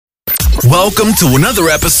Welcome to another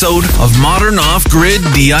episode of Modern Off-Grid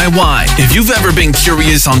DIY. If you've ever been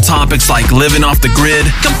curious on topics like living off the grid,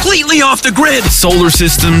 completely off the grid, solar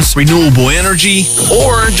systems, renewable energy,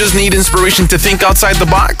 or just need inspiration to think outside the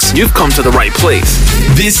box, you've come to the right place.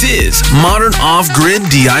 This is Modern Off-Grid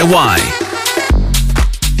DIY.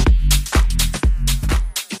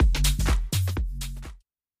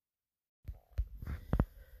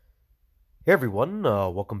 Hey everyone,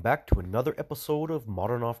 welcome back to another episode of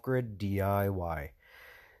Modern Off-Grid DIY.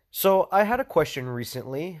 So I had a question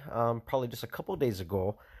recently, probably just a couple days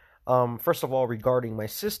ago, first of all regarding my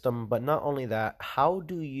system, but not only that,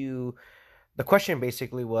 the question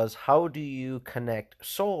basically was, how do you connect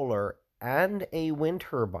solar and a wind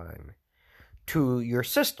turbine to your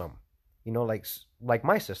system? You know, like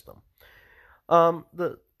my system.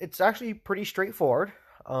 It's actually pretty straightforward.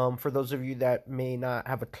 For those of you that may not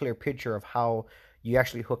have a clear picture of how you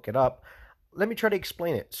actually hook it up, let me try to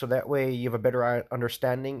explain it so that way you have a better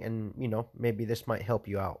understanding and, maybe this might help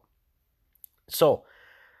you out. So,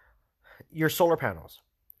 your solar panels,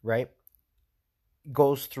 right,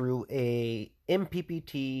 goes through a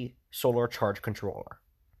MPPT solar charge controller,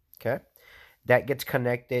 okay? That gets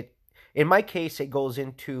connected. In my case, it goes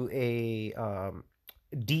into a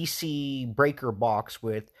DC breaker box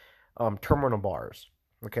with terminal bars.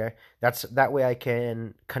 Okay, that way I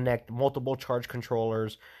can connect multiple charge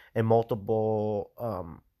controllers and multiple,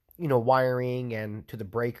 wiring and to the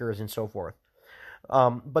breakers and so forth.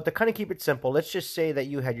 But to kind of keep it simple, let's just say that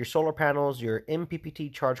you had your solar panels, your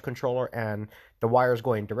MPPT charge controller, and the wires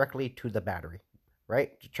going directly to the battery,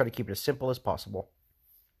 right? To try to keep it as simple as possible.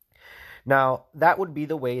 Now, that would be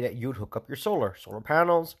the way that you'd hook up your solar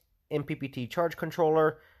panels, MPPT charge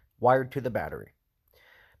controller, wired to the battery.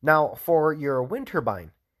 Now, for your wind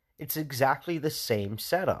turbine, it's exactly the same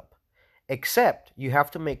setup, except you have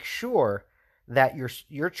to make sure that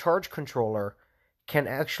your charge controller can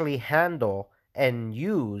actually handle and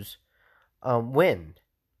use wind,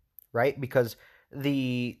 right? Because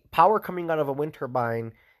the power coming out of a wind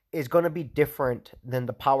turbine is going to be different than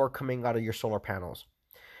the power coming out of your solar panels.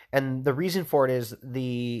 And the reason for it is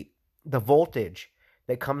the voltage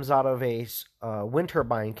that comes out of a wind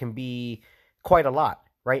turbine can be quite a lot.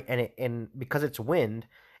 Right, and because it's wind,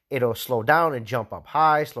 it'll slow down and jump up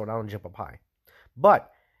high, slow down and jump up high.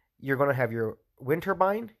 But you're going to have your wind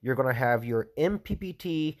turbine, you're going to have your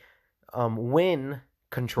MPPT wind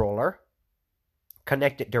controller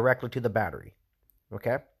connected directly to the battery.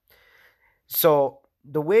 Okay, so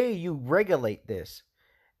the way you regulate this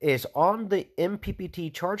is on the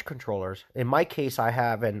MPPT charge controllers. In my case, I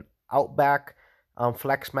have an Outback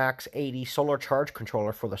FlexMax 80 solar charge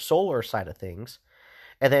controller for the solar side of things.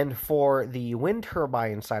 And then for the wind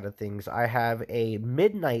turbine side of things, I have a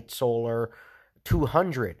Midnight Solar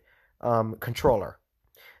 200 controller.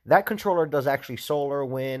 That controller does actually solar,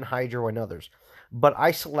 wind, hydro, and others. But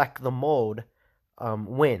I select the mode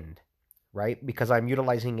wind, right? Because I'm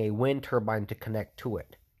utilizing a wind turbine to connect to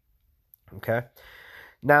it. Okay?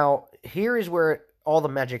 Now, here is where all the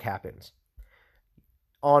magic happens.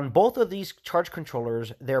 On both of these charge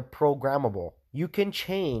controllers, they're programmable. You can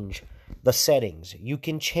change the settings. You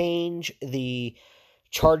can change the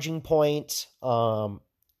charging points,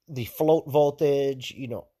 the float voltage,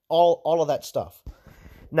 all of that stuff.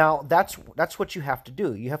 Now, that's what you have to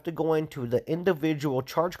do. You have to go into the individual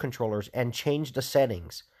charge controllers and change the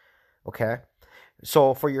settings. Okay?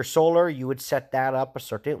 So for your solar, you would set that up a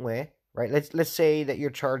certain way, right? Let's say that you're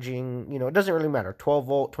charging, it doesn't really matter. 12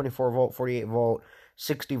 volt, 24 volt, 48 volt,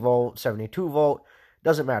 60 volt, 72 volt,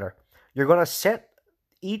 doesn't matter. You're going to set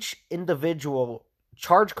each individual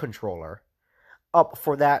charge controller up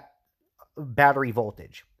for that battery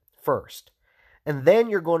voltage first. And then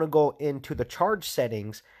you're going to go into the charge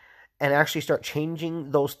settings and actually start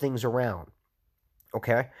changing those things around.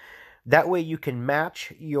 Okay? That way you can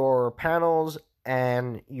match your panels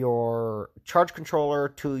and your charge controller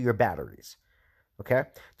to your batteries. Okay?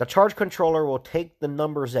 The charge controller will take the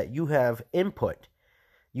numbers that you have input,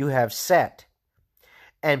 you have set,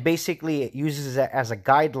 and basically it uses it as a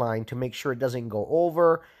guideline to make sure it doesn't go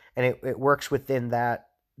over, and it works within that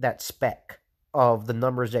spec of the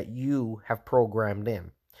numbers that you have programmed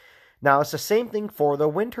in. Now, it's the same thing for the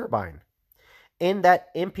wind turbine. In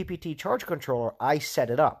that MPPT charge controller, I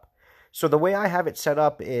set it up. So the way I have it set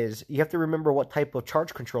up is, you have to remember what type of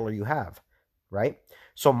charge controller you have, right?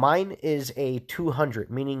 So mine is a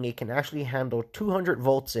 200, meaning it can actually handle 200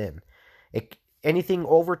 volts in. Anything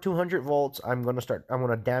over 200 volts, I'm going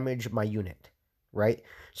to damage my unit, right?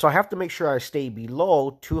 So I have to make sure I stay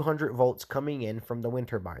below 200 volts coming in from the wind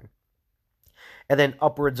turbine. And then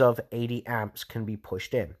upwards of 80 amps can be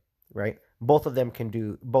pushed in, right? Both of them can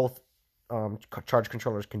do, both charge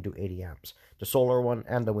controllers can do 80 amps. The solar one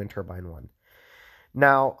and the wind turbine one.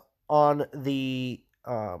 Now, on the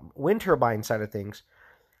wind turbine side of things,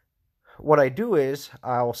 what I do is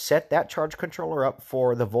I'll set that charge controller up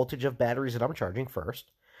for the voltage of batteries that I'm charging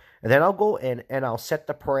first. And then I'll go in and I'll set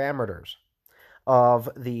the parameters of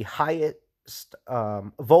the highest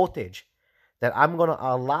voltage that I'm going to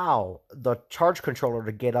allow the charge controller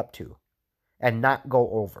to get up to and not go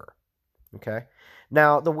over. Okay?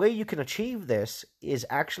 Now, the way you can achieve this is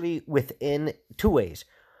actually within two ways.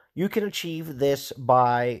 You can achieve this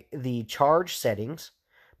by the charge settings,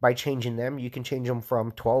 by changing them. You can change them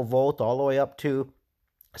from 12 volt all the way up to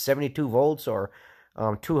 72 volts or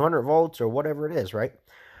 200 volts or whatever it is, right?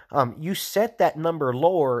 You set that number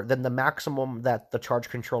lower than the maximum that the charge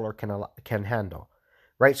controller can handle,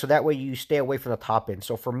 right? So that way you stay away from the top end.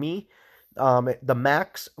 So for me, the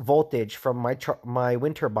max voltage from my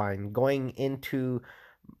wind turbine going into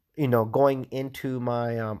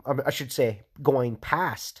my, I should say, going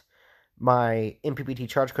past my MPPT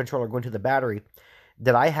charge controller, going to the battery,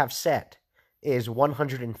 that I have set is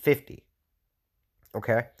 150.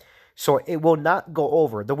 Okay? So it will not go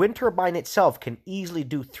over. The wind turbine itself can easily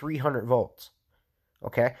do 300 volts.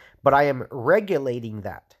 Okay? But I am regulating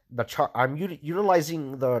that. I'm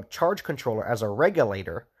utilizing the charge controller as a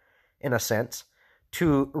regulator, in a sense,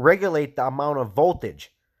 to regulate the amount of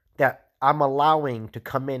voltage that I'm allowing to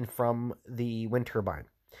come in from the wind turbine.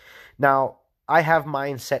 Now, I have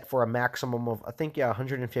mine set for a maximum of, I think,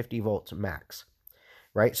 150 volts max.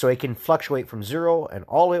 Right? So it can fluctuate from 0 and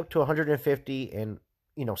all the way up to 150 in,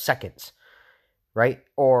 seconds. Right?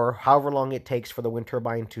 Or however long it takes for the wind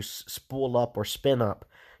turbine to spool up or spin up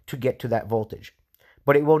to get to that voltage.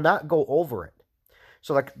 But it will not go over it.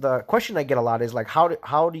 So like the question I get a lot is like,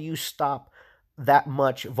 how do you stop that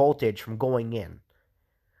much voltage from going in?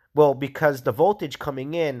 Well, because the voltage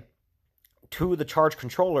coming in to the charge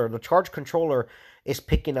controller is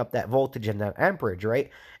picking up that voltage and that amperage, right?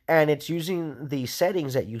 And it's using the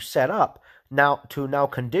settings that you set up to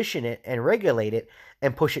condition it and regulate it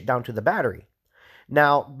and push it down to the battery.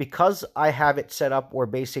 Now, because I have it set up where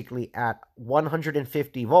basically at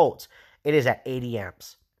 150 volts, it is at 80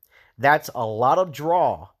 amps. That's a lot of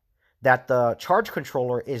draw that the charge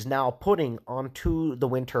controller is now putting onto the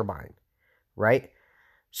wind turbine, right?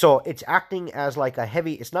 So it's acting as like a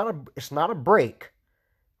heavy, it's not a brake,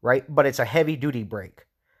 right? But it's a heavy duty brake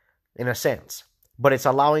in a sense. But it's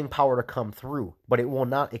allowing power to come through, but it will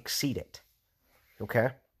not exceed it. Okay?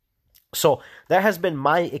 So that has been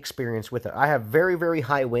my experience with it. I have very, very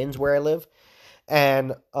high winds where I live.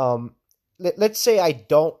 And let's say I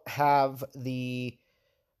don't have the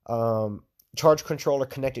charge controller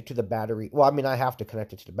connected to the battery. Well, I mean, I have to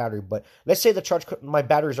connect it to the battery, but let's say my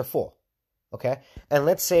batteries are full. Okay? And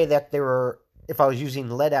let's say that if I was using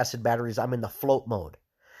lead acid batteries, I'm in the float mode.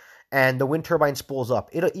 And the wind turbine spools up.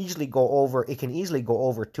 It can easily go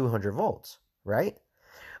over 200 volts, right?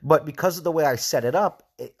 But because of the way I set it up,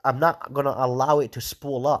 I'm not going to allow it to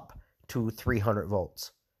spool up to 300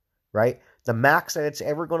 volts, right? The max that it's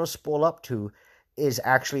ever going to spool up to is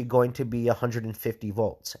actually going to be 150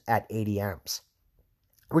 volts at 80 amps,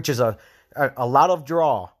 which is a lot of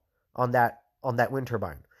draw on that wind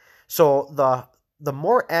turbine. So the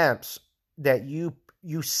more amps that you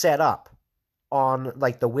set up on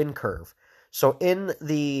like the wind curve. So in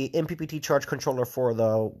the MPPT charge controller for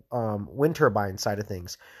the wind turbine side of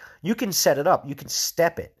things, you can set it up. You can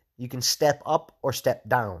step it. You can step up or step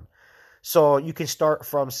down. So you can start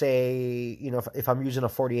from, say, if I'm using a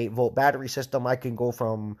 48 volt battery system, I can go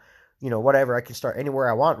from, whatever. I can start anywhere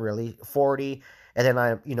I want, really, 40. And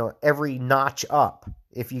then every notch up.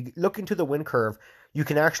 If you look into the wind curve, you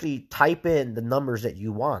can actually type in the numbers that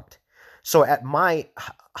you want. So at my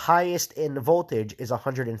highest in voltage is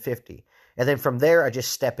 150. And then from there, I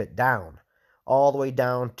just step it down all the way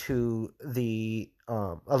down to the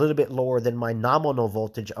a little bit lower than my nominal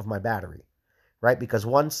voltage of my battery, right? Because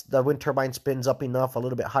once the wind turbine spins up enough, a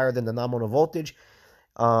little bit higher than the nominal voltage,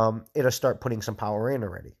 it'll start putting some power in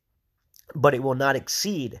already. But it will not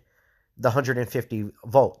exceed the 150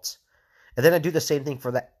 volts. And then I do the same thing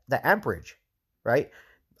for the amperage, right?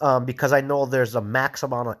 Because I know there's a max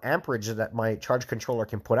amount of amperage that my charge controller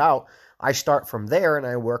can put out, I start from there and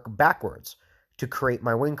I work backwards to create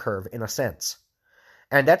my wind curve in a sense.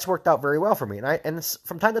 And that's worked out very well for me. And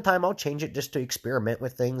from time to time, I'll change it just to experiment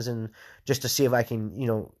with things and just to see if I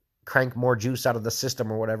can, crank more juice out of the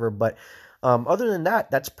system or whatever. But other than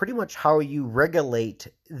that, that's pretty much how you regulate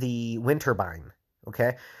the wind turbine.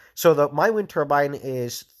 Okay, so my wind turbine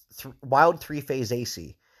is wild three-phase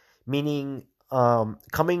AC, meaning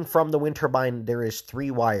coming from the wind turbine, there is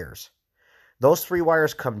 3 wires. Those 3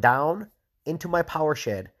 wires come down into my power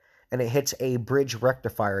shed and it hits a bridge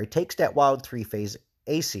rectifier. It takes that wild three-phase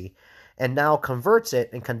AC and now converts it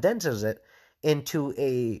and condenses it into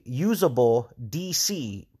a usable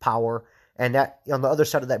DC power. And that on the other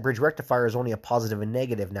side of that bridge rectifier is only a positive and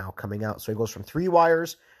negative now coming out. So it goes from 3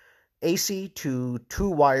 wires AC to 2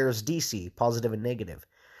 wires DC, positive and negative.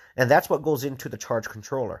 And that's what goes into the charge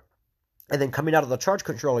controller. And then coming out of the charge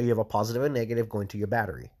controller, you have a positive and negative going to your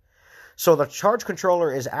battery. So the charge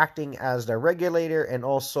controller is acting as the regulator and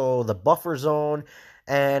also the buffer zone,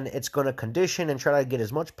 and it's going to condition and try to get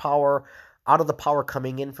as much power out of the power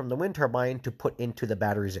coming in from the wind turbine to put into the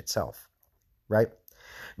batteries itself, right?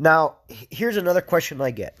 Now, here's another question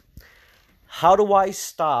I get. How do I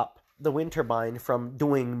stop the wind turbine from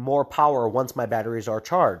doing more power once my batteries are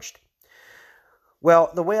charged?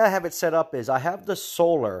 Well, the way I have it set up is I have the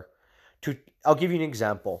solar I'll give you an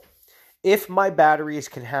example. If my batteries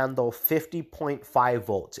can handle 50.5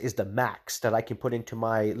 volts is the max that I can put into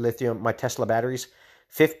my Tesla batteries.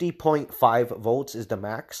 50.5 volts is the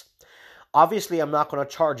max. Obviously, I'm not going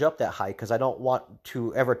to charge up that high because I don't want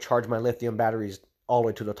to ever charge my lithium batteries all the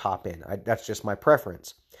way to the top end. That's just my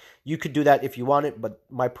preference. You could do that if you want it, but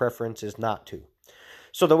my preference is not to.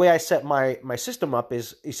 So the way I set my system up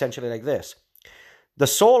is essentially like this. The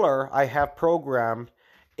solar I have programmed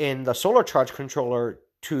in the solar charge controller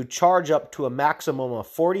to charge up to a maximum of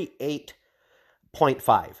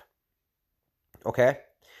 48.5. Okay?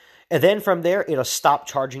 And then from there, it'll stop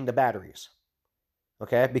charging the batteries.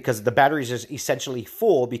 Okay? Because the batteries is essentially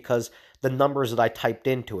full because the numbers that I typed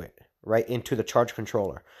into it, right? Into the charge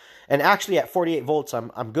controller. And actually at 48 volts,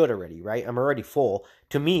 I'm good already, right? I'm already full.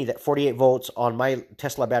 To me, that 48 volts on my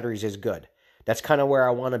Tesla batteries is good. That's kind of where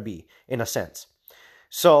I want to be, in a sense.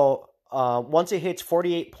 So once it hits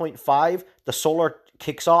 48.5, the solar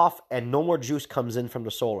kicks off and no more juice comes in from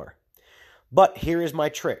the solar. But here is my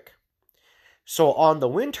trick. So on the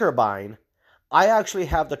wind turbine, I actually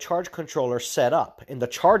have the charge controller set up in the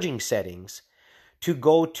charging settings to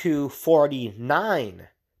go to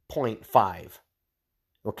 49.5.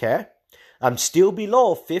 Okay? I'm still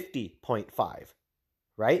below 50.5,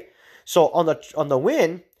 right? So on the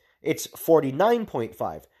wind, it's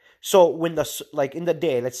 49.5. So when in the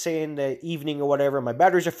day, let's say in the evening or whatever, my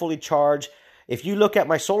batteries are fully charged. If you look at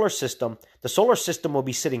my solar system, the solar system will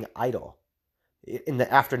be sitting idle in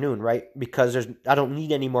the afternoon, right? Because I don't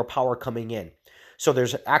need any more power coming in. So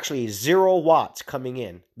there's actually 0 watts coming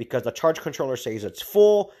in because the charge controller says it's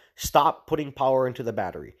full, stop putting power into the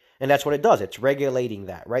battery. And that's what it does. It's regulating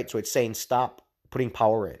that, right? So it's saying stop putting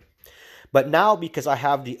power in. But now because I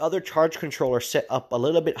have the other charge controller set up a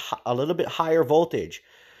little bit higher voltage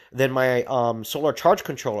than my solar charge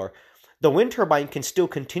controller, the wind turbine can still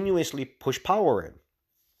continuously push power in,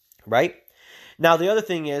 right? Now, the other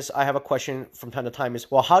thing is, I have a question from time to time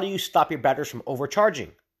is, well, how do you stop your batteries from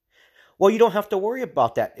overcharging? Well, you don't have to worry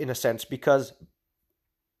about that in a sense because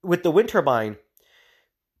with the wind turbine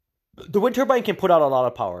can put out a lot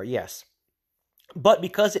of power, yes. But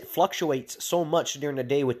because it fluctuates so much during the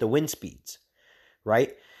day with the wind speeds,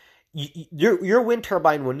 right? Your wind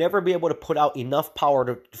turbine will never be able to put out enough power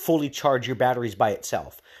to fully charge your batteries by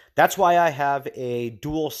itself. That's why I have a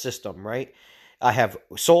dual system, right? I have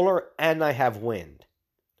solar and I have wind,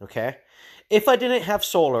 okay? If I didn't have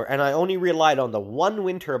solar and I only relied on the one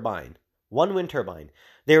wind turbine,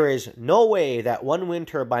 there is no way that one wind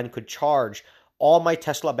turbine could charge all my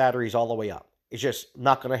Tesla batteries all the way up. It's just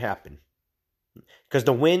not going to happen. Because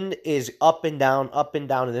the wind is up and down,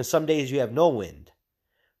 and then some days you have no wind,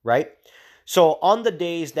 right? So on the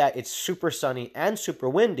days that it's super sunny and super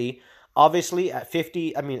windy, obviously at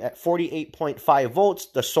 48.5 volts,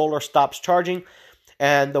 the solar stops charging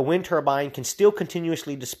and the wind turbine can still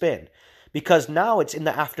continuously spin because now it's in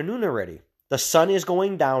the afternoon already. The sun is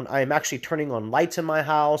going down. I am actually turning on lights in my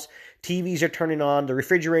house. TVs are turning on. The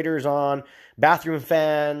refrigerator is on. Bathroom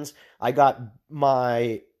fans. I got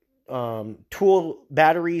my tool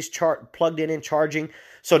batteries plugged in and charging.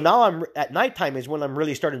 So now I'm at nighttime is when I'm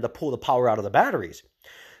really starting to pull the power out of the batteries.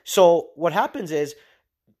 So what happens is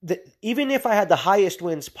that even if I had the highest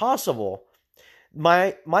winds possible,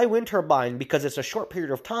 my wind turbine, because it's a short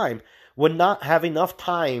period of time, would not have enough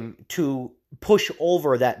time to push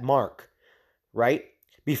over that mark, right?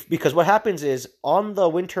 Because what happens is on the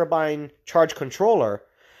wind turbine charge controller,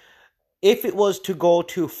 if it was to go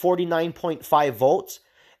to 49.5 volts,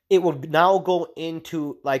 it would now go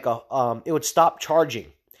into it would stop charging.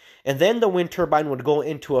 And then the wind turbine would go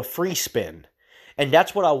into a free spin. And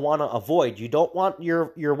that's what I want to avoid. You don't want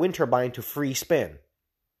your wind turbine to free spin.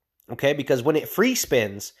 Okay? Because when it free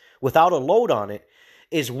spins without a load on it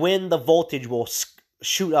is when the voltage will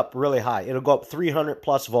shoot up really high. It'll go up 300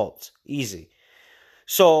 plus volts, easy.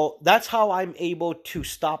 So that's how I'm able to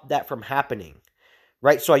stop that from happening,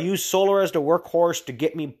 right? So I use solar as the workhorse to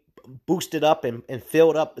get me boosted up and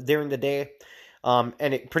filled up during the day. And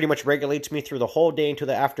it pretty much regulates me through the whole day into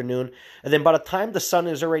the afternoon. And then by the time the sun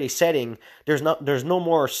is already setting, there's no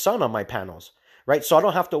more sun on my panels, right? So I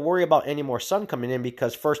don't have to worry about any more sun coming in,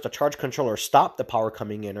 because first the charge controller stopped the power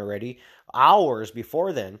coming in already hours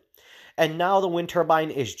before then. And now the wind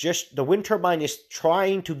turbine is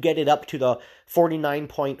trying to get it up to the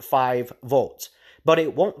 49.5 volts, but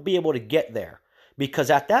it won't be able to get there, because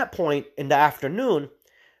at that point in the afternoon,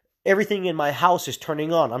 everything in my house is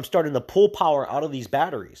turning on. I'm starting to pull power out of these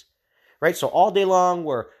batteries, right? So all day long,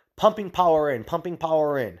 we're pumping power in, pumping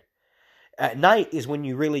power in. At night is when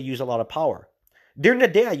you really use a lot of power. During the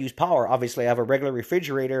day, I use power. Obviously, I have a regular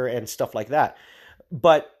refrigerator and stuff like that.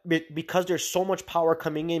 But because there's so much power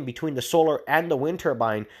coming in between the solar and the wind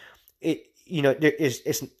turbine,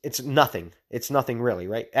 it's nothing. It's nothing really,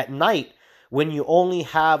 right? At night, when you only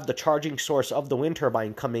have the charging source of the wind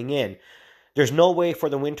turbine coming in, there's no way for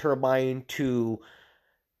the wind turbine to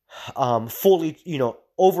fully,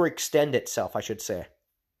 overextend itself, I should say.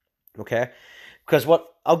 Okay? Because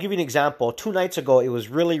I'll give you an example. 2 nights ago, it was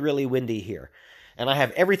really, really windy here. And I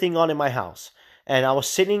have everything on in my house. And I was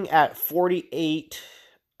sitting at 48,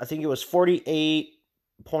 I think it was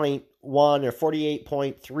 48.1 or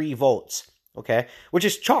 48.3 volts. Okay? Which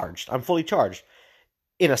is charged. I'm fully charged,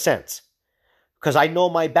 in a sense. Because I know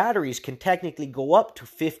my batteries can technically go up to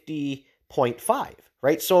 50.5,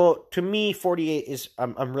 right? So to me, 48 is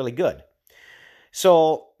I'm really good.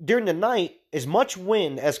 So during the night, as much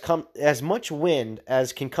wind as can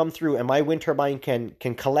come through, and my wind turbine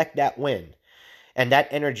can collect that wind and that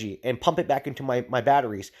energy and pump it back into my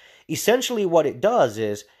batteries. Essentially, what it does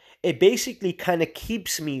is it basically kind of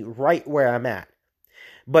keeps me right where I'm at.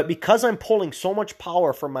 But because I'm pulling so much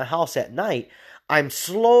power from my house at night, I'm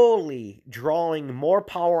slowly drawing more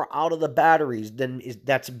power out of the batteries than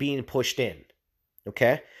that's being pushed in,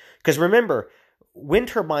 okay? Because remember, wind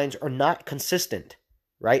turbines are not consistent,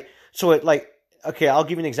 right? So I'll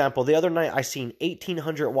give you an example. The other night, I seen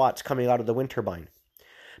 1,800 watts coming out of the wind turbine.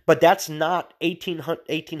 But that's not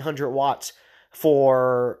 1,800 watts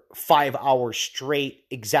for 5 hours straight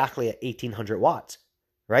exactly at 1,800 watts,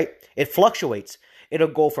 right? It fluctuates. It'll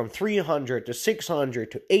go from 300 to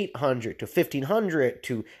 600 to 800 to 1,500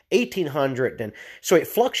 to 1,800. And so it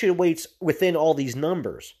fluctuates within all these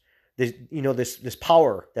numbers. This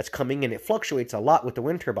power that's coming in, it fluctuates a lot with the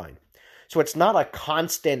wind turbine. So it's not a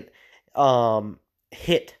constant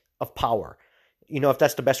hit of power. If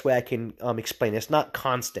that's the best way I can explain it. It's not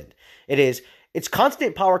constant. It's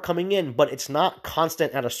constant power coming in, but it's not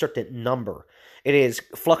constant at a certain number. It is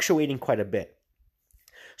fluctuating quite a bit.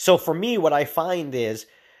 So for me, what I find is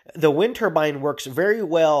the wind turbine works very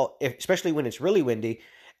well, especially when it's really windy,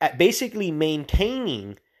 at basically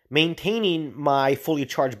maintaining my fully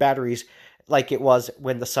charged batteries like it was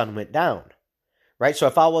when the sun went down, right? So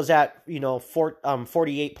if I was at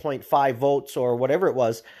 48.5 volts or whatever it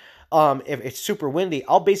was, if it's super windy,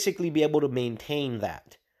 I'll basically be able to maintain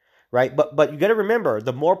that, right? But you got to remember,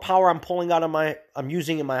 the more power I'm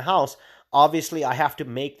using in my house, obviously I have to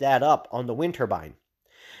make that up on the wind turbine.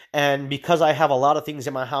 And because I have a lot of things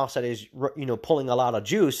in my house that is, pulling a lot of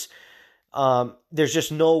juice, there's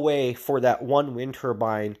just no way for that one wind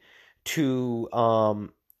turbine to,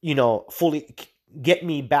 fully get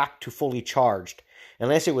me back to fully charged,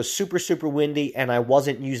 unless it was super, super windy and I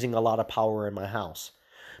wasn't using a lot of power in my house.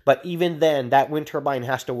 But even then, that wind turbine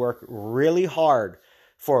has to work really hard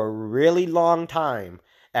for a really long time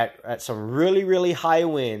at some really, really high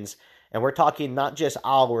winds. And we're talking not just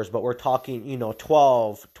hours, but we're talking,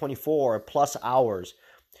 12, 24 plus hours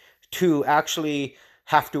to actually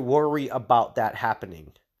have to worry about that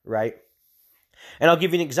happening, right? And I'll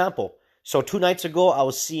give you an example. So 2 nights ago, I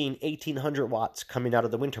was seeing 1,800 watts coming out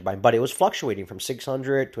of the wind turbine, but it was fluctuating from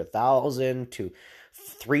 600 to 1,000 to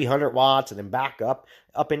 300 watts and then back up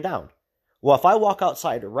and down. Well, if I walk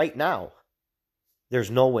outside right now,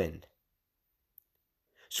 there's no wind.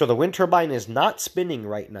 So the wind turbine is not spinning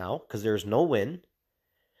right now because there's no wind.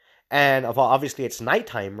 And obviously it's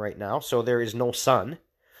nighttime right now, so there is no sun.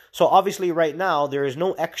 So obviously right now there is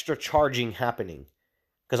no extra charging happening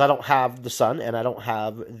because I don't have the sun and I don't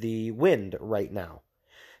have the wind right now.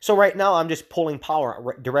 So right now I'm just pulling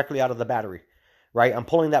power directly out of the battery, right? I'm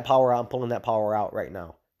pulling that power out right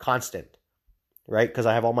now, constant, right? Because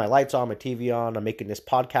I have all my lights on, my TV on, I'm making this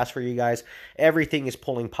podcast for you guys. Everything is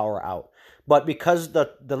pulling power out. But because the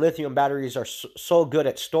lithium batteries are so good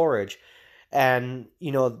at storage, and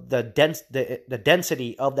the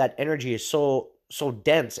density of that energy is so so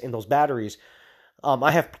dense in those batteries.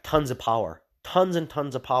 I have tons of power, tons and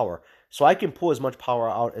tons of power. So I can pull as much power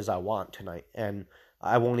out as I want tonight, and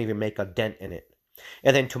I won't even make a dent in it.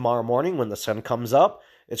 And then tomorrow morning when the sun comes up,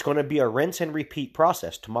 it's going to be a rinse and repeat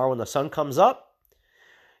process. Tomorrow when the sun comes up,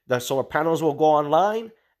 the solar panels will go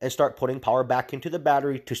online and start putting power back into the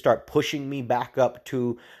battery to start pushing me back up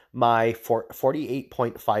to my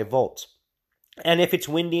 48.5 volts. And if it's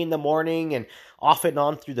windy in the morning and off and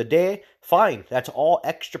on through the day, fine. That's all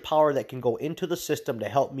extra power that can go into the system to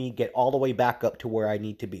help me get all the way back up to where I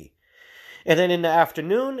need to be. And then in the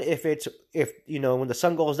afternoon, if when the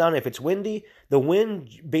sun goes down, if it's windy, the wind,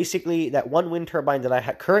 basically that one wind turbine that I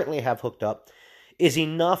currently have hooked up is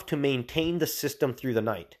enough to maintain the system through the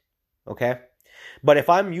night. Okay? But if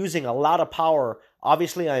I'm using a lot of power,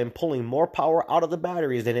 obviously I am pulling more power out of the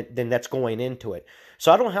batteries than that's going into it.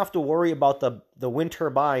 So I don't have to worry about the wind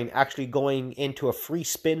turbine actually going into a free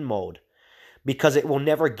spin mode because it will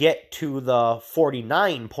never get to the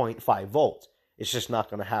 49.5 volts. It's just not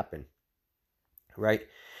going to happen. Right?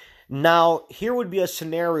 Now, here would be a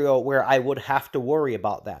scenario where I would have to worry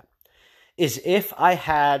about that. Is if I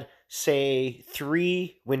had, say,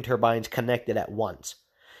 3 wind turbines connected at once.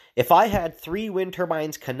 If I had 3 wind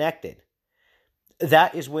turbines connected,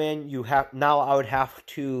 that is when I would have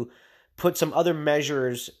to put some other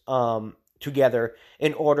measures together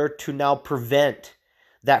in order to now prevent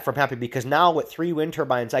that from happening. Because now with 3 wind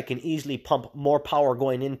turbines, I can easily pump more power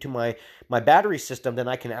going into my battery system than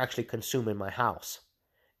I can actually consume in my house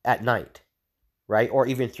at night, right? Or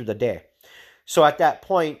even through the day. So at that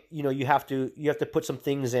point, you have to put some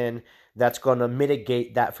things in that's going to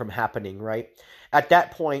mitigate that from happening, right? At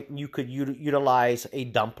that point, you could utilize a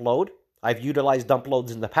dump load. I've utilized dump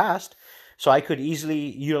loads in the past, so I could easily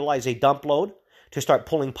utilize a dump load to start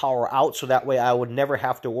pulling power out, so that way I would never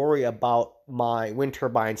have to worry about my wind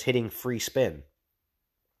turbines hitting free spin,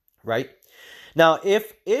 right? Now,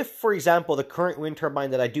 if for example, the current wind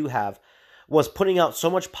turbine that I do have was putting out so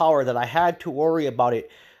much power that I had to worry about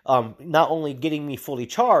it not only getting me fully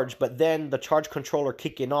charged, but then the charge controller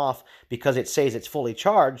kicking off because it says it's fully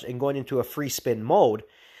charged and going into a free spin mode,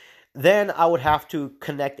 then I would have to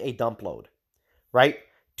connect a dump load, right?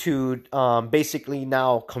 To basically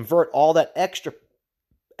now convert all that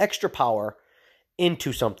extra power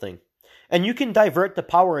into something. And you can divert the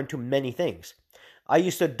power into many things. I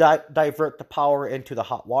used to divert the power into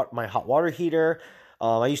my hot water heater.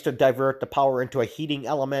 I used to divert the power into a heating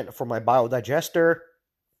element for my biodigester.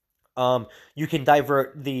 You can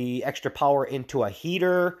divert the extra power into a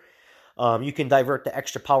heater. You can divert the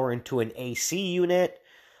extra power into an AC unit.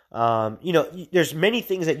 There's many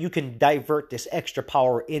things that you can divert this extra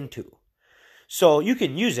power into. So you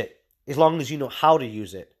can use it as long as you know how to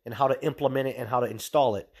use it and how to implement it and how to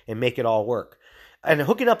install it and make it all work. And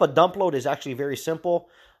hooking up a dump load is actually very simple.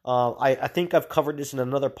 I think I've covered this in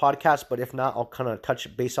another podcast, but if not, I'll kind of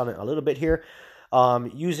touch base on it a little bit here.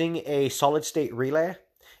 Using a solid state relay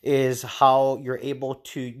is how you're able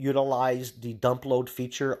to utilize the dump load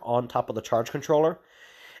feature on top of the charge controller.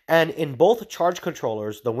 And in both charge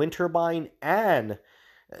controllers, the wind turbine and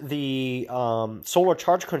the solar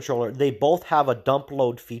charge controller, they both have a dump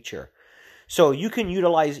load feature. So you can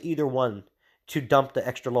utilize either one to dump the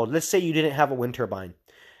extra load. Let's say you didn't have a wind turbine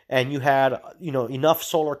and you had enough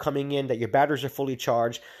solar coming in that your batteries are fully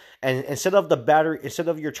charged, and instead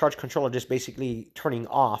of your charge controller just basically turning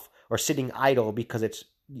off or sitting idle because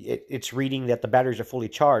it's reading that the batteries are fully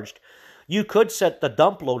charged, you could set the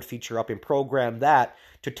dump load feature up and program that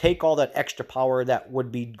to take all that extra power that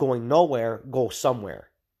would be going nowhere, go somewhere,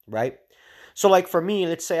 right? So like for me,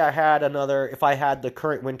 let's say if I had the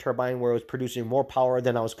current wind turbine where it was producing more power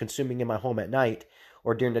than I was consuming in my home at night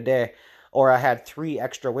or during the day, or I had 3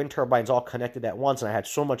 extra wind turbines all connected at once and I had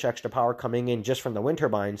so much extra power coming in just from the wind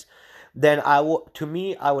turbines, then I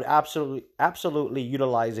would absolutely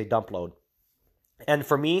utilize a dump load. And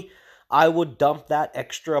for me, I would dump that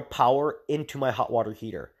extra power into my hot water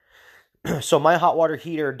heater. So my hot water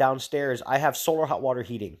heater downstairs, I have solar hot water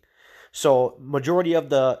heating. So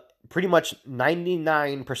pretty much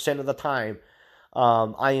 99% of the time,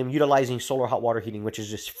 I am utilizing solar hot water heating, which is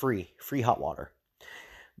just free hot water.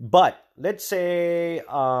 But let's say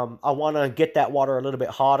I want to get that water a little bit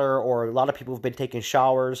hotter, or a lot of people have been taking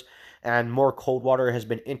showers and more cold water has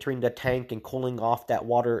been entering the tank and cooling off that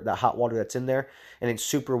hot water that's in there, and it's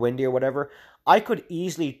super windy or whatever. I could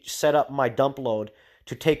easily set up my dump load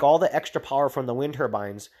to take all the extra power from the wind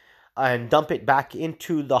turbines and dump it back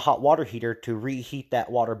into the hot water heater to reheat that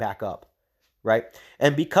water back up, right?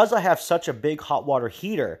 And because I have such a big hot water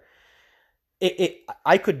heater,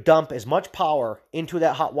 I could dump as much power into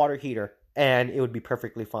that hot water heater and it would be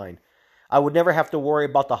perfectly fine. I would never have to worry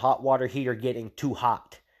about the hot water heater getting too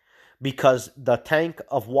hot, because the tank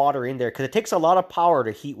of water in there, because it takes a lot of power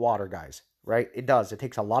to heat water, guys, right? It does. It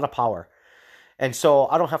takes a lot of power. And so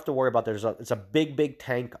I don't have to worry about it's a big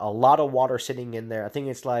tank, a lot of water sitting in there. I think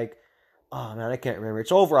it's like, oh man, I can't remember.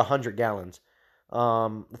 It's over 100 gallons.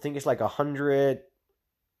 I think it's like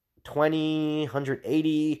 120,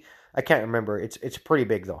 180. I can't remember. It's pretty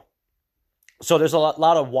big though. So there's a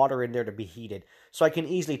lot of water in there to be heated. So I can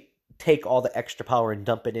easily take all the extra power and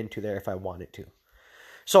dump it into there if I wanted to.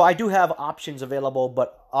 So I do have options available,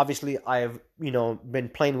 but obviously I have,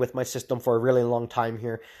 been playing with my system for a really long time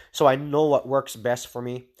here. So I know what works best for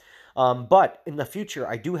me. But in the future,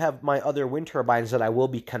 I do have my other wind turbines that I will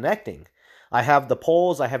be connecting. I have the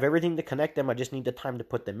poles, I have everything to connect them. I just need the time to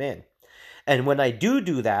put them in. And when I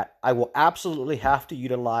do that, I will absolutely have to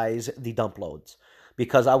utilize the dump loads,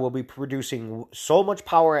 because I will be producing so much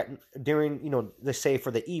power during, let's say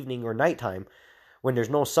for the evening or nighttime when there's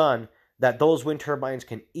no sun, that those wind turbines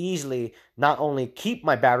can easily not only keep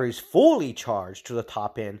my batteries fully charged to the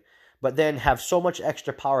top end, but then have so much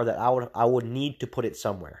extra power that I would need to put it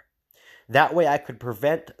somewhere. That way I could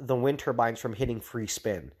prevent the wind turbines from hitting free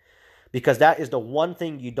spin, because that is the one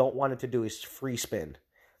thing you don't want it to do, is free spin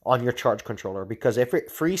on your charge controller. Because if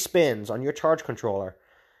it free spins on your charge controller,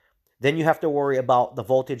 then you have to worry about the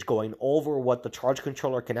voltage going over what the charge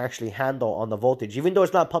controller can actually handle on the voltage. Even though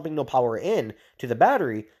it's not pumping no power in to the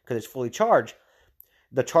battery because it's fully charged,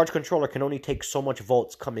 the charge controller can only take so much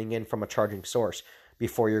volts coming in from a charging source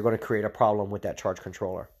before you're going to create a problem with that charge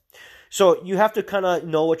controller. So you have to kind of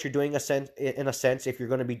know what you're doing in a sense if you're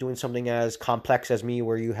going to be doing something as complex as me,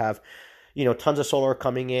 where you have tons of solar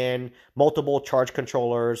coming in, multiple charge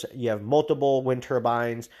controllers, you have multiple wind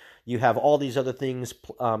turbines, you have all these other things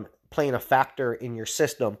playing a factor in your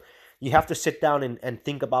system. You have to sit down and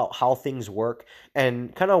think about how things work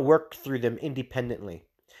and kind of work through them independently.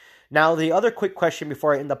 Now, the other quick question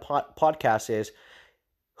before I end the podcast is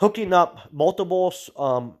hooking up multiple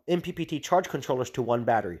MPPT charge controllers to one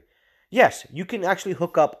battery. Yes, you can actually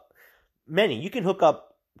hook up many. You can hook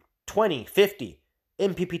up 20, 50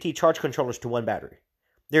 MPPT charge controllers to one battery.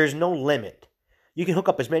 There is no limit. You can hook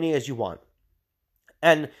up as many as you want.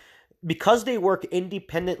 And because they work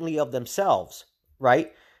independently of themselves,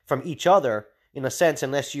 right, from each other, in a sense,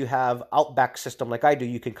 unless you have outback system like I do,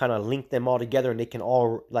 you can kind of link them all together and they can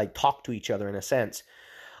all like talk to each other in a sense.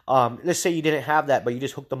 Let's say you didn't have that, but you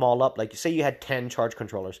just hooked them all up. Like say you had 10 charge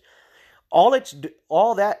controllers. What it's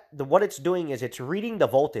doing is it's reading the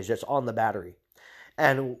voltage that's on the battery.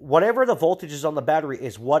 And whatever the voltage is on the battery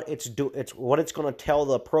is what it's what it's going to tell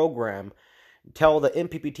the program, tell the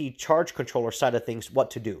MPPT charge controller side of things what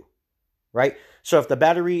to do. Right? So if the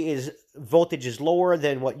battery voltage is lower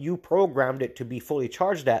than what you programmed it to be fully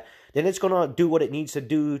charged at, then it's going to do what it needs to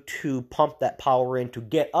do to pump that power in to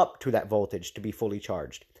get up to that voltage to be fully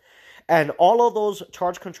charged. And all of those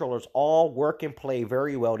charge controllers all work and play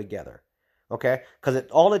very well together. Okay? Because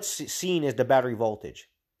all it's seeing is the battery voltage.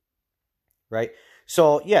 Right?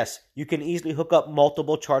 So yes, you can easily hook up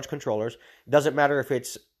multiple charge controllers. It doesn't matter if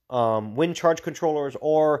it's wind charge controllers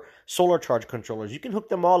or solar charge controllers. You can hook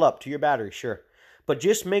them all up to your battery, sure. But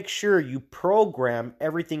just make sure you program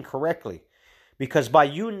everything correctly. Because by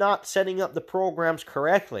you not setting up the programs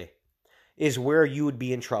correctly is where you would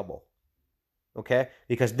be in trouble. Okay?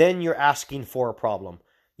 Because then you're asking for a problem.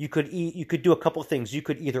 You could do a couple things. You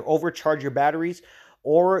could either overcharge your batteries,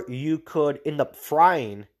 or you could end up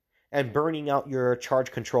frying and burning out your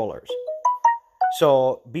charge controllers.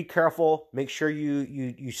 So be careful. Make sure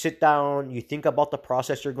you sit down. You think about the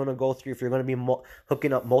process you're going to go through if you're going to be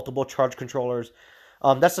hooking up multiple charge controllers.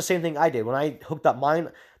 That's the same thing I did when I hooked up mine.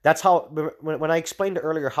 That's how when I explained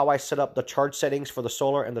earlier how I set up the charge settings for the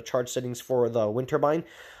solar and the charge settings for the wind turbine.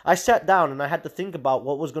 I sat down and I had to think about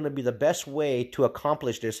what was going to be the best way to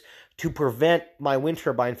accomplish this to prevent my wind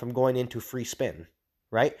turbine from going into free spin,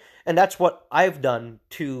 right? And that's what I've done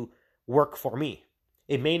to work for me.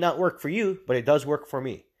 It may not work for you, but it does work for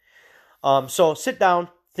me. So sit down,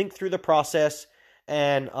 think through the process,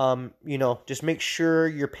 and just make sure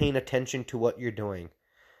you're paying attention to what you're doing.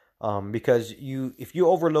 Because if you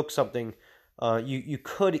overlook something, you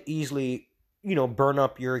could easily burn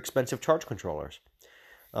up your expensive charge controllers.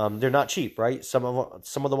 They're not cheap, right? Some of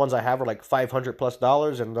the ones I have are like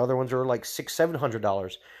 $500+, and the other ones are like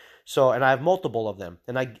 $600-$700. So, and I have multiple of them,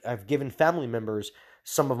 and I've given family members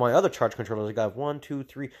some of my other charge controllers. I got 1, 2,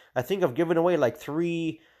 3. I think I've given away like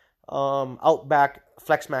 3 Outback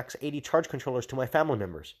FlexMax 80 charge controllers to my family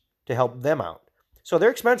members to help them out. So they're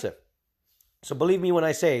expensive. So believe me when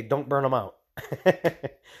I say don't burn them out.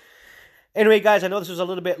 Anyway, guys, I know this was a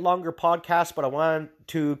little bit longer podcast, but I wanted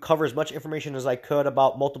to cover as much information as I could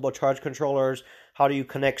about multiple charge controllers. How do you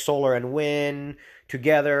connect solar and wind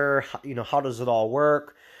together? How does it all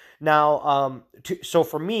work? Now, so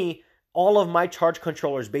for me, all of my charge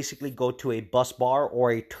controllers basically go to a bus bar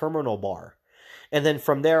or a terminal bar. And then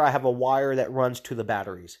from there, I have a wire that runs to the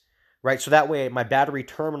batteries, right? So that way my battery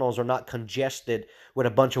terminals are not congested with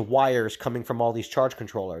a bunch of wires coming from all these charge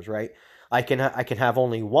controllers, right? I can have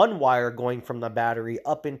only one wire going from the battery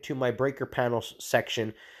up into my breaker panel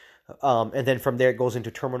section, and then from there it goes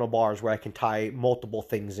into terminal bars where I can tie multiple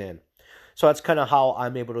things in. So that's kind of how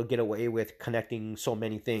I'm able to get away with connecting so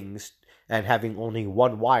many things and having only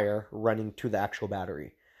one wire running to the actual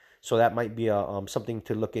battery. So that might be something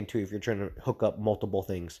to look into if you're trying to hook up multiple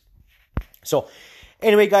things. So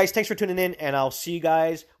anyway, guys, thanks for tuning in, and I'll see you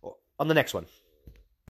guys on the next one.